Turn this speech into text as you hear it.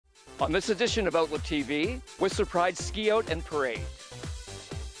On this edition of Outlook TV, Whistler Pride Ski Out and Parade.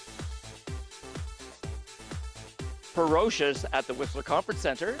 Furrocious at the Whistler Conference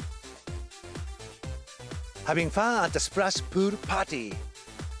Centre. Having fun at the Furrocious Party.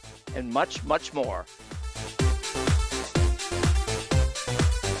 And much, much more.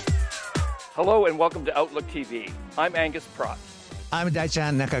 Hello and welcome to Outlook TV. I'm Angus Pratt. I'm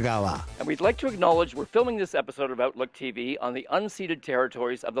Daichan Nakagawa. And we'd like to acknowledge we're filming this episode of Outlook TV on the unceded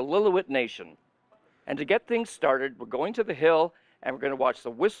territories of the Lillooet Nation. And to get things started, we're going to the hill and we're going to watch the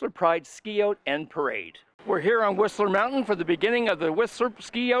Whistler Pride Ski Out and Parade. We're here on Whistler Mountain for the beginning of the Whistler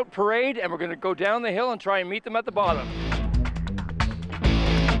Ski Out Parade, and we're going to go down the hill and try and meet them at the bottom.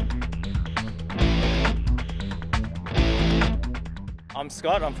 I'm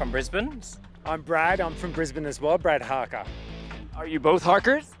Scott, I'm from Brisbane. I'm Brad, I'm from Brisbane as well, Brad Harker. Are you both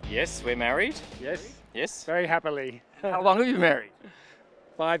Harkers? Yes, we're married. Yes. Yes. Very happily. How long have you been married?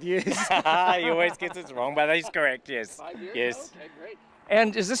 5 years. He always gets it wrong, but he's correct, yes. 5 years? Yes. Okay, great.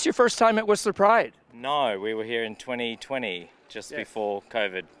 And is this your first time at Whistler Pride? No, we were here in 2020, just before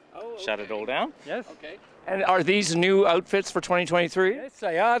COVID shut it all down. Yes. Okay. And are these new outfits for 2023? Yes,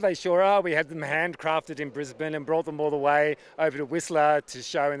 they are. They sure are. We had them handcrafted in Brisbane and brought them all the way over to Whistler to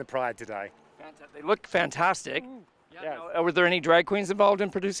show in the Pride today. Fantastic. They look fantastic. Yeah. Now, were there any drag queens involved in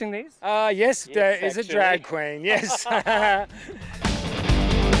producing these? Yes, there is actually. a drag queen, yes.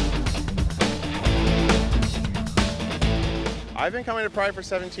 I've been coming to Pride for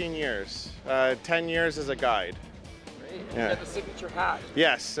 17 years, 10 years as a guide. Great. Yeah. You got the signature hat.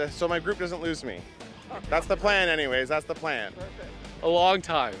 Yes, so my group doesn't lose me. That's the plan anyways, that's the plan. A long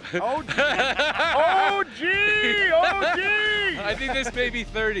time. Oh, oh gee, oh gee! I think this may be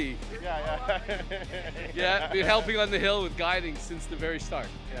 30. Yeah. Yeah, been helping on the hill with guiding since the very start.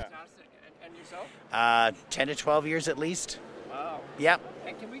 Yeah. Fantastic. And yourself? 10 to 12 years at least. Wow. Yep.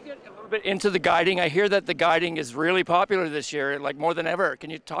 And can we get a little bit into the guiding? I hear that the guiding is really popular this year, like more than ever. Can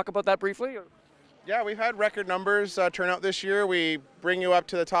you talk about that briefly? Yeah, we've had record numbers turn out this year. We bring you up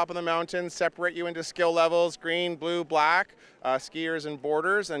to the top of the mountain, separate you into skill levels, green, blue, black, skiers and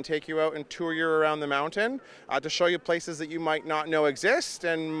boarders, and take you out and tour you around the mountain to show you places that you might not know exist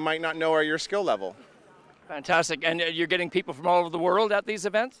and might not know are your skill level. Fantastic. And you're getting people from all over the world at these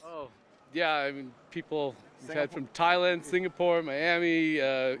events? Oh, yeah, I mean, people we've had from Thailand, Singapore, Miami,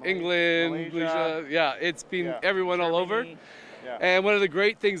 England, Malaysia. Yeah, it's been everyone all over. Yeah. And one of the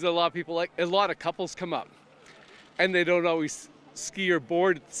great things that a lot of people like, a lot of couples come up and they don't always ski or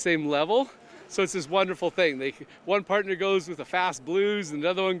board at the same level. So it's this wonderful thing. One partner goes with the fast blues and the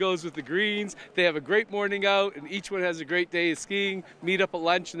other one goes with the greens. They have a great morning out and each one has a great day of skiing, meet up at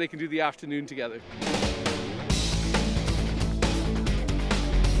lunch, and they can do the afternoon together.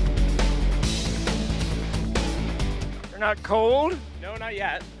 You're not cold? No, not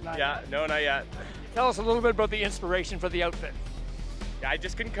yet. Not yet. Tell us a little bit about the inspiration for the outfit. Yeah, I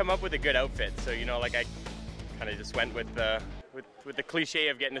just couldn't come up with a good outfit, so you know, like I kind of just went with the cliche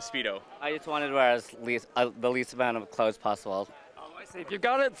of getting a Speedo. I just wanted to wear the least amount of clothes possible. Oh, I see. If you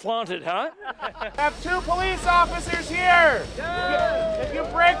got it, flaunt it, huh? I have 2 police officers here. If you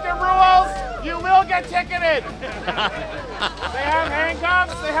break the rules, you will get ticketed. They have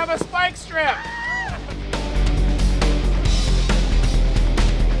handcuffs, they have a spike strip.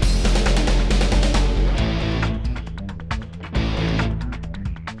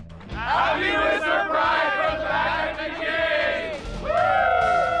 Happy Whistler Pride from the back of the gate!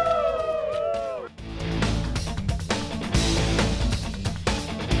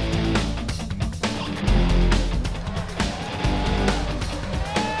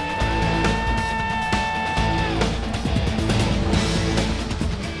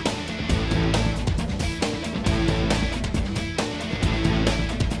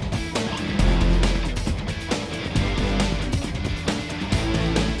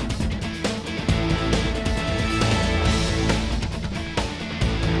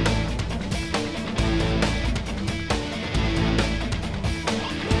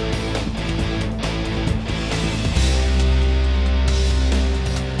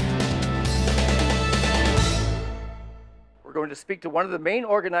 We're going to speak to one of the main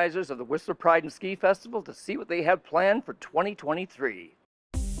organizers of the Whistler Pride and Ski Festival to see what they have planned for 2023.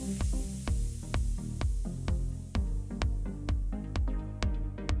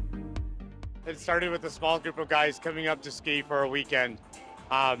 It started with a small group of guys coming up to ski for a weekend,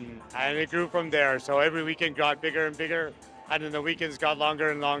 and it grew from there. So every weekend got bigger and bigger, and then the weekends got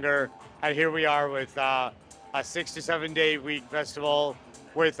longer and longer, and here we are with a 6 to 7 day week festival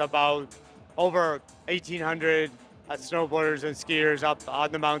with about over 1,800 snowboarders and skiers up on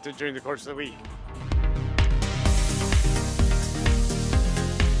the mountain during the course of the week.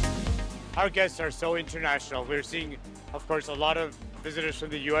 our guests are so international. We're seeing, of course, a lot of visitors from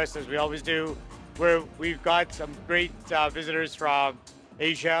the US, as we always do, where we've got some great visitors from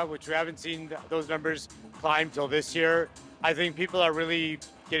Asia, which we haven't seen those numbers climb till this year. I think people are really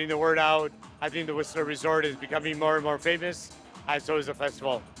getting the word out. I think the Whistler Resort is becoming more and more famous, and so is the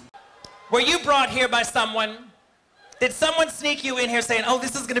festival. Were you brought here by someone? Did someone sneak you in here saying, oh,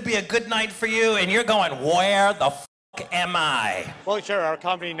 this is going to be a good night for you, and you're going, where the f am I? Well, sure, our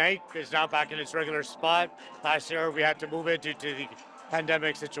comedy night is now back in its regular spot. Last year, we had to move it due to the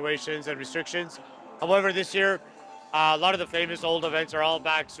pandemic situations and restrictions. However, this year, a lot of the famous old events are all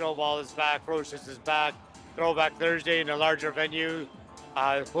back. Snowball is back, Furrocious is back, Throwback Thursday in a larger venue,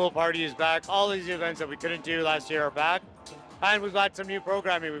 Pool Party is back. All these events that we couldn't do last year are back. And we've got some new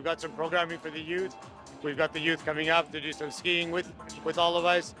programming. We've got some programming for the youth. We've got the youth coming up to do some skiing with all of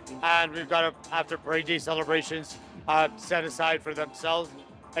us. And we've got after parade day celebrations set aside for themselves.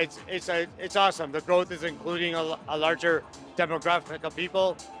 It's awesome. The growth is including a larger demographic of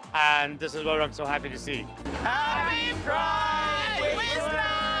people. And this is what I'm so happy to see. Happy Pride, Whistler!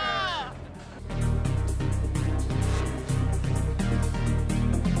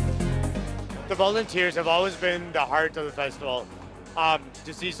 The volunteers have always been the heart of the festival.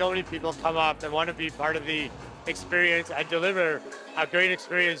 To see so many people come up and want to be part of the experience and deliver a great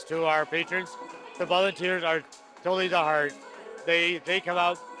experience to our patrons, the volunteers are totally the heart. They come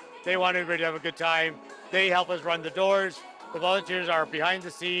out, they want everybody to have a good time. They help us run the doors. The volunteers are behind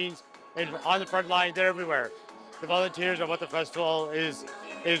the scenes and on the front line. They're everywhere. The volunteers are what the festival is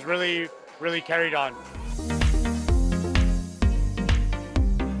really, really carried on.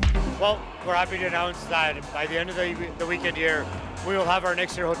 Well, we're happy to announce that by the end of the weekend here, we will have our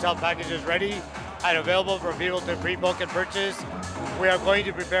next year hotel packages ready and available for people to pre-book and purchase. We are going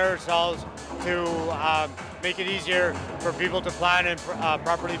to prepare ourselves to make it easier for people to plan and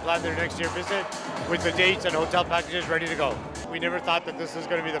properly plan their next year visit with the dates and hotel packages ready to go. We never thought that this was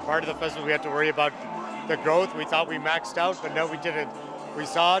going to be the part of the festival we had to worry about the growth. We thought we maxed out, but no, we didn't. We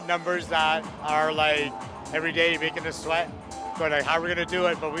saw numbers that are like every day making us sweat. But like, how are we going to do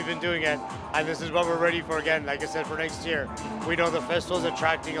it? But we've been doing it, and this is what we're ready for again, like I said, for next year. We know the festival is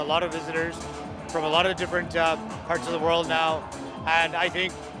attracting a lot of visitors from a lot of different parts of the world now, and I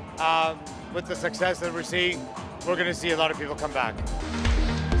think with the success that we're seeing, we're going to see a lot of people come back.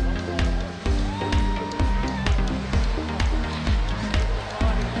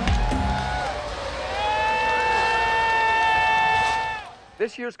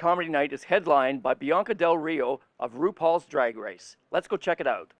 This year's comedy night is headlined by Bianca Del Rio of RuPaul's Drag Race. Let's go check it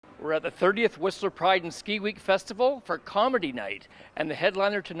out. We're at the 30th Whistler Pride and Ski Week Festival for comedy night, and the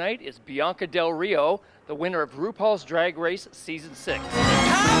headliner tonight is Bianca Del Rio, the winner of RuPaul's Drag Race Season 6.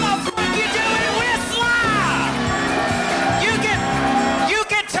 How the fuck you doing, Whistler? You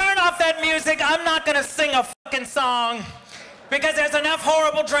can turn off that music. I'm not gonna sing a fucking song because there's enough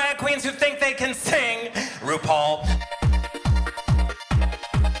horrible drag queens who think they can sing. RuPaul.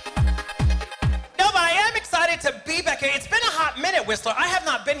 To be back here. It's been a hot minute, Whistler. I have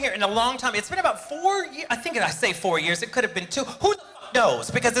not been here in a long time. It's been about 4 years. I think I say 4 years. It could have been 2. Who the fuck knows?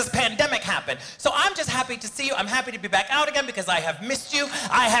 Because this pandemic happened. So I'm just happy to see you. I'm happy to be back out again because I have missed you.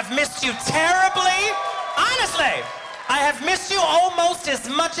 I have missed you terribly. Honestly, I have missed you almost as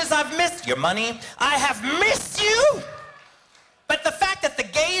much as I've missed your money. I have missed you. But the fact that the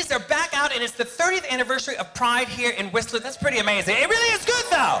gays are back out and it's the 30th anniversary of Pride here in Whistler, that's pretty amazing. It really is good,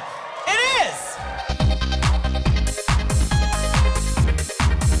 though. It is.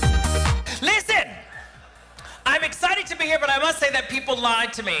 Listen, I'm excited to be here, but I must say that people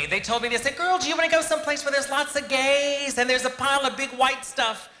lied to me. They told me, they said, girl, do you want to go someplace where there's lots of gays and there's a pile of big white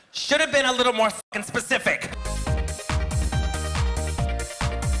stuff? Should have been a little more fucking specific.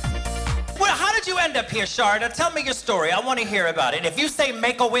 Well, how did you end up here, Sharda? Tell me your story. I want to hear about it. If you say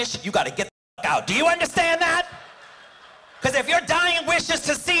make a wish, you got to get the fuck out. Do you understand that? Because if your dying wish is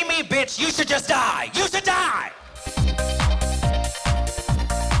to see me, bitch, you should just die. You should die.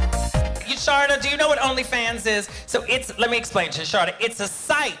 Sharda, do you know what OnlyFans is? So let me explain to you, Sharda. It's a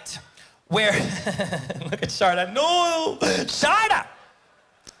site where, look at Sharda. No, Sharda.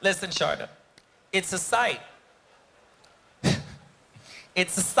 Listen, Sharda. It's a site.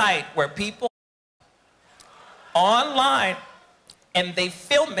 It's a site where people online and they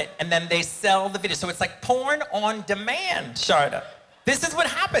film it and then they sell the video. So it's like porn on demand, Sharda. This is what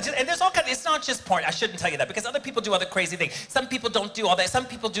happens. And there's all kinds, it's not just porn. I shouldn't tell you that because other people do other crazy things. Some people don't do all that. Some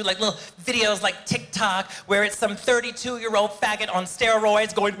people do like little videos like TikTok where it's some 32-year-old faggot on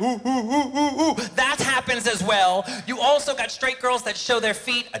steroids going, ooh, ooh, ooh, ooh, ooh. That happens as well. You also got straight girls that show their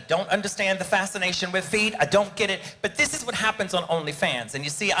feet. I don't understand the fascination with feet. I don't get it. But this is what happens on OnlyFans. And you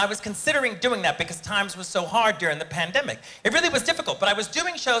see, I was considering doing that because times were so hard during the pandemic. It really was difficult, but I was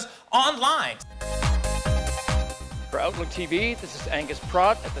doing shows online. For Outlook TV, this is Angus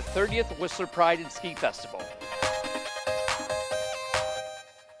Pratt at the 30th Whistler Pride and Ski Festival.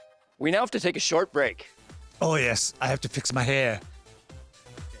 We now have to take a short break. Oh yes, I have to fix my hair.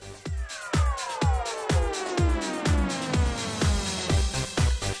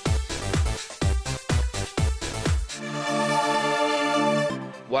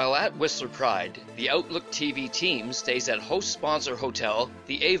 While at Whistler Pride, the Outlook TV team stays at host sponsor hotel,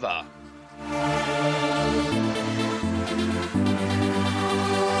 the Ava.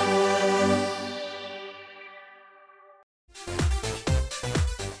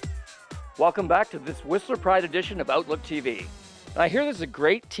 Welcome back to this Whistler Pride edition of Outlook TV. I hear there's a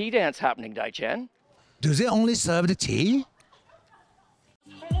great tea dance happening, Dai-Chan. Do they only serve the tea?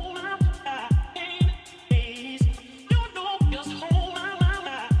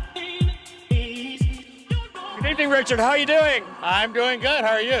 Good evening, Richard. How are you doing? I'm doing good.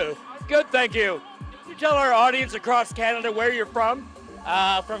 How are you? Good, thank you. Can you tell our audience across Canada where you're from?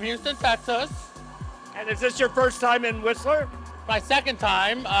 From Houston, Texas. And is this your first time in Whistler? My second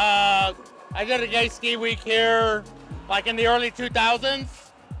time. I did a gay ski week here like in the early 2000s.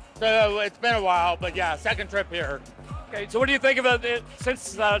 So it's been a while, but yeah, second trip here. Okay, so what do you think about it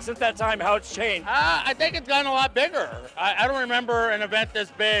since that time, how it's changed? I think it's gotten a lot bigger. I don't remember an event this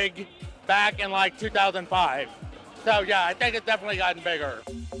big back in like 2005. So yeah, I think it's definitely gotten bigger.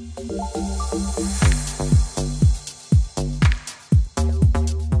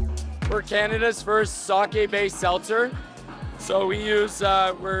 We're Canada's first sake-based seltzer. So we use,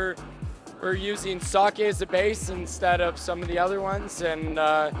 we're using sake as a base instead of some of the other ones, and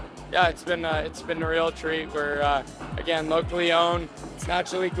yeah, it's been a real treat. We're again locally owned, it's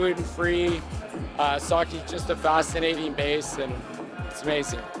naturally gluten-free. Sake is just a fascinating base, and it's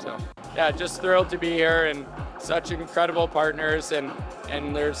amazing. So yeah, just thrilled to be here, and such incredible partners, and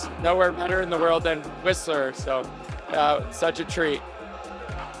there's nowhere better in the world than Whistler. So such a treat.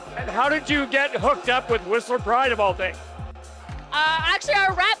 And how did you get hooked up with Whistler Pride of all things? Actually,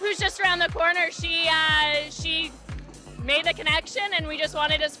 our rep, who's just around the corner, she made the connection, and we just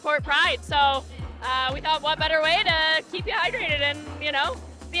wanted to support Pride. So we thought, what better way to keep you hydrated and, you know,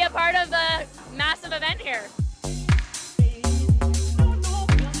 be a part of the massive event here.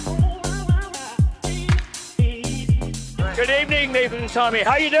 Good evening, Nathan and Tommy.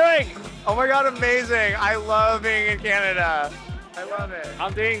 How you doing? Oh my God, amazing. I love being in Canada. I love it.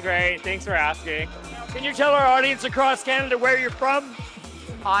 I'm doing great. Thanks for asking. Can you tell our audience across Canada where you're from?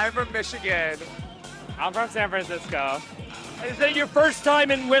 I'm from Michigan. I'm from San Francisco. Is it your first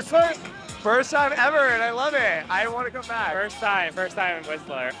time in Whistler? First time ever, and I love it. I want to come back. First time in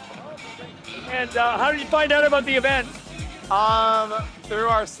Whistler. And how did you find out about the event? Through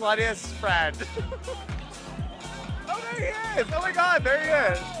our sluttiest friend. Oh, there he is. Oh my God, there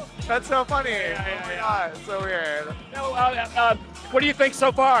he is. That's so funny. Oh my God, it's so weird. No, what do you think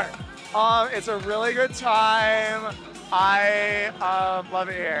so far? It's a really good time. I love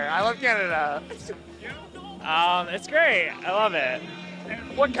it here. I love Canada. It's great. I love it.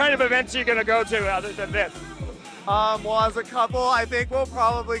 And what kind of events are you going to go to other than this? Well, as a couple, I think we'll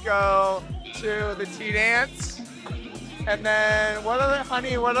probably go to the tea dance. And then what other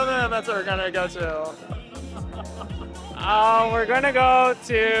events are we going to go to? We're going to go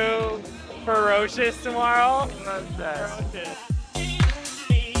to Furrocious tomorrow. Furrocious.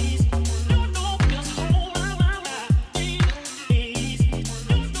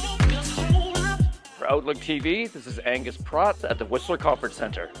 For Outlook TV, this is Angus Pratt at the Whistler Conference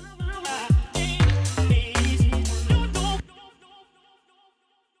Center.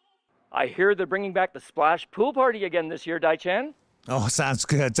 I hear they're bringing back the Splash Pool Party again this year, Dai-Chan. Oh, sounds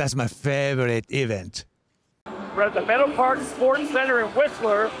good. That's my favorite event. We're at the Meadow Park Sports Center in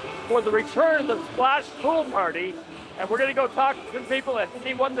Whistler for the return of the Splash Pool Party, and we're going to go talk to some people and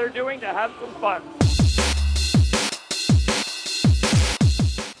see what they're doing to have some fun.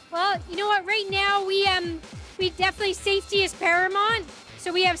 Well, you know what? Right now, we definitely safety is paramount.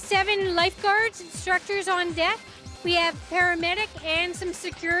 So we have 7 lifeguards, instructors on deck. We have paramedic and some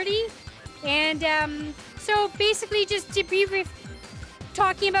security, and so basically just debrief,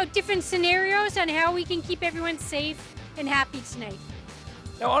 talking about different scenarios on how we can keep everyone safe and happy tonight.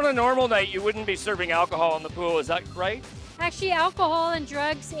 Now, on a normal night, you wouldn't be serving alcohol in the pool, is that right? Actually, alcohol and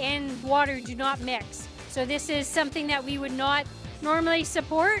drugs and water do not mix. So this is something that we would not normally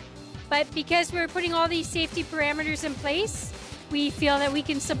support, but because we're putting all these safety parameters in place, we feel that we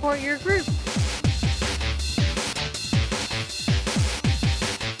can support your group.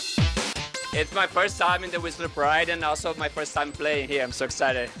 It's my first time in the Whistler Pride and also my first time playing here. I'm so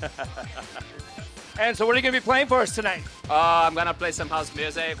excited. And so what are you going to be playing for us tonight? I'm going to play some house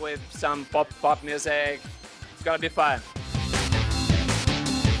music with some pop music. It's going to be fun.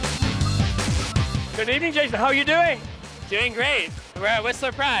 Good evening, Jason. How are you doing? Doing great. We're at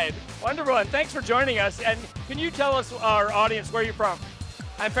Whistler Pride. Wonderful, and thanks for joining us. And can you tell us, our audience, where you're from?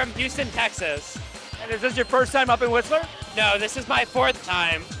 I'm from Houston, Texas. And is this your first time up in Whistler? No, this is my 4th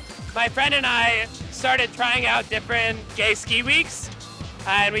time. My friend and I started trying out different gay ski weeks,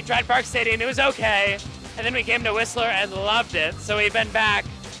 and we tried Park City and it was okay. And then we came to Whistler and loved it, so we've been back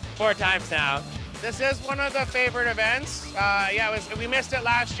 4 times now. This is one of the favorite events. We missed it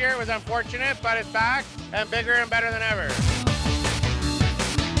last year. It was unfortunate, but it's back and bigger and better than ever.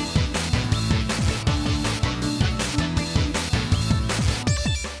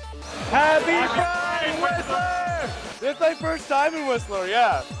 Happy Pride, Whistler! This is my first time in Whistler,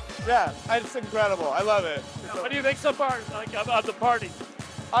 yeah. Yeah, it's incredible. I love it. What do you think so far of the party?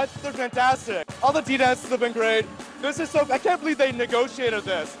 They're fantastic. All the tea dances have been great. This is I can't believe they negotiated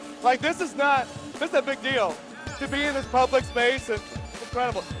this. Like, this is a big deal. To be in this public space, it's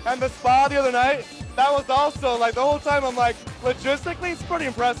incredible. And the spa the other night, that was also, like, the whole time I'm like, logistically, it's pretty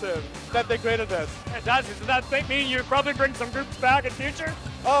impressive that they created this. It does. Does that mean you probably bring some groups back in future?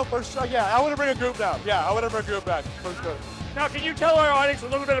 Oh, for sure, yeah. I want to bring a group now. Yeah, I want to bring a group back, for sure. Now, can you tell our audience a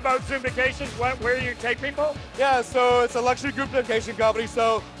little bit about Zoom Vacations, where you take people? Yeah, so it's a luxury group vacation company.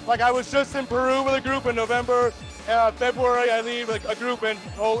 So, like, I was just in Peru with a group in November. February, I leave like a group in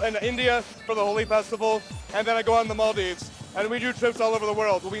India for the Holi Festival, and then I go on the Maldives. And we do trips all over the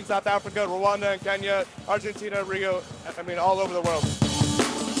world. We'll be in South Africa, Rwanda, and Kenya, Argentina, Rio, I mean, all over the world.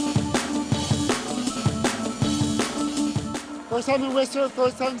 First time in Whistler,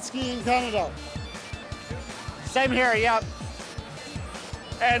 first time skiing in Canada. Same here, yep.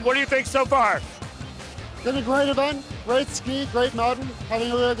 And what do you think so far? Been a great event, great ski, great mountain,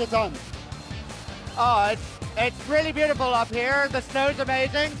 having a really good time. Oh, it's really beautiful up here. The snow's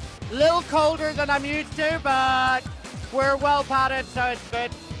amazing. A little colder than I'm used to, but we're well padded, so it's good.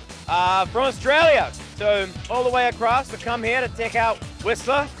 From Australia, so all the way across to come here to check out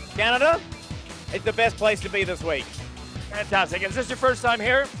Whistler, Canada. It's the best place to be this week. Fantastic. Is this your first time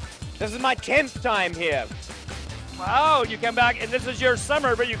here? This is my 10th time here. Wow, you come back, and this is your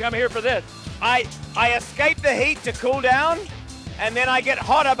summer, but you come here for this. I escape the heat to cool down, and then I get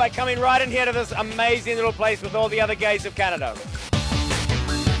hotter by coming right in here to this amazing little place with all the other gays of Canada.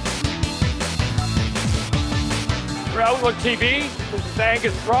 For Outlook TV, this is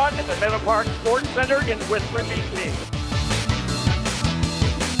Angus Broad at the Meadow Park Sports Center in Whistler, BC.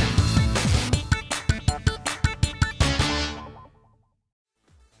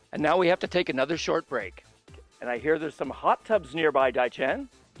 And now we have to take another short break. And I hear there's some hot tubs nearby, Dai-Chan.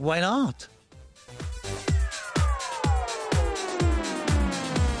 Why not?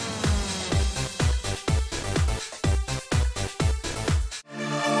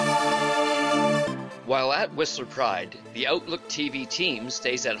 While at Whistler Pride, the Outlook TV team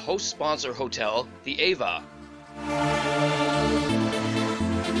stays at host sponsor hotel, the Ava.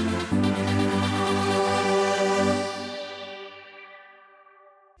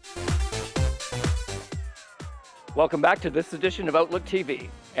 Welcome back to this edition of Outlook TV.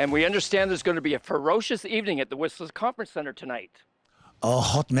 And we understand there's going to be a ferocious evening at the Whistler Conference Center tonight. Oh,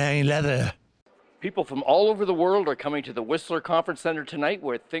 hot man in leather. People from all over the world are coming to the Whistler Conference Center tonight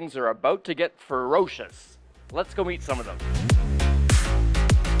where things are about to get ferocious. Let's go meet some of them.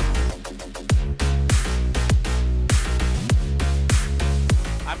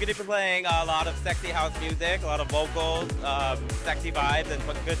 I'm going to be playing a lot of sexy house music, a lot of vocals, sexy vibes, and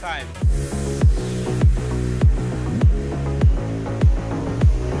good times.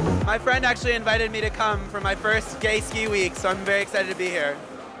 My friend actually invited me to come for my first gay ski week, so I'm very excited to be here.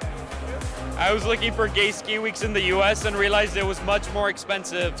 I was looking for gay ski weeks in the US and realized it was much more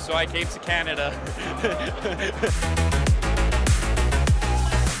expensive, so I came to Canada.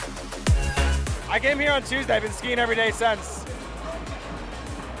 I came here on Tuesday. I've been skiing every day since.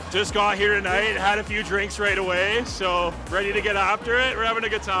 Just got here tonight, had a few drinks right away, so ready to get after it. We're having a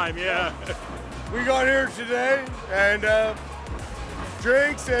good time, yeah. We got here today and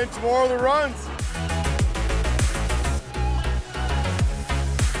drinks, and tomorrow the runs.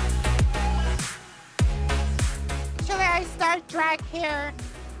 Actually, I start drag here.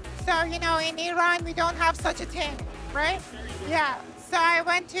 So, you know, in Iran, we don't have such a thing. right? Yeah. So I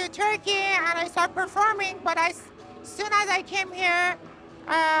went to Turkey and I started performing, but soon as I came here,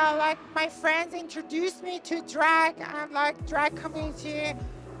 like my friends introduced me to drag and like drag community,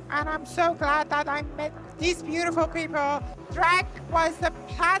 and I'm so glad that I met these beautiful people. Drag was the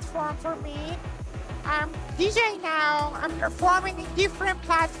platform for me. I'm DJing now, I'm performing in different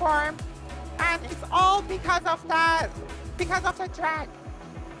platforms, and it's all because of that, because of the drag.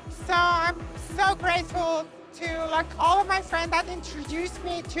 So I'm so grateful to like all of my friends that introduced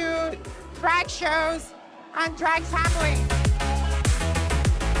me to drag shows and drag family.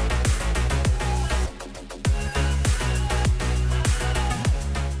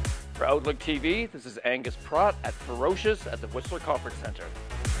 For Outlook TV, this is Angus Pratt at Furrocious at the Whistler Conference Center.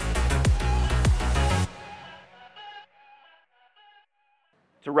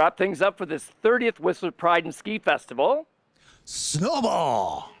 To wrap things up for this 30th Whistler Pride and Ski Festival,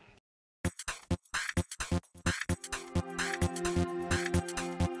 Snowball!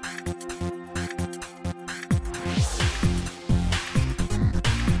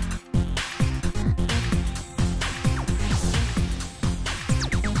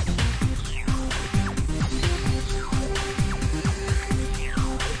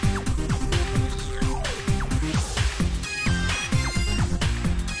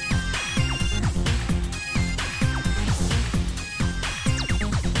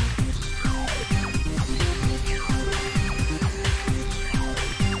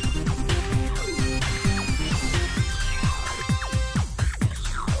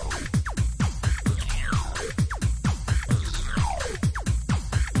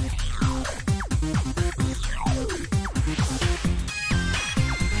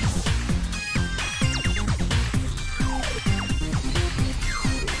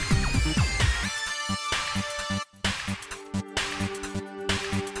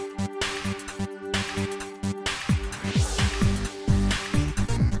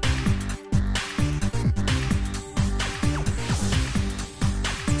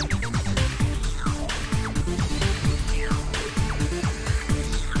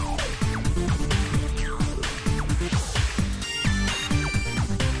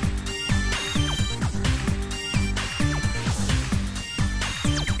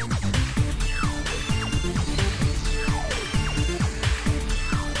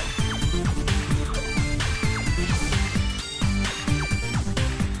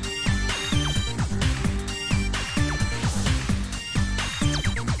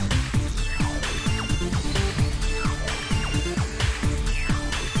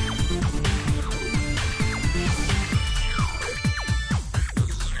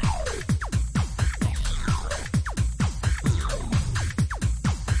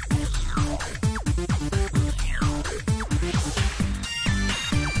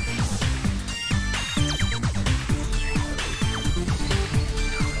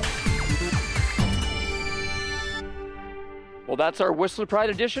 well, that's our Whistler Pride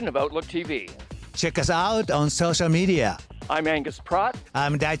edition of Outlook TV. Check us out on social media. I'm Angus Pratt.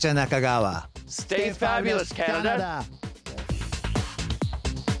 I'm Daichan Nakagawa. Stay fabulous, Canada.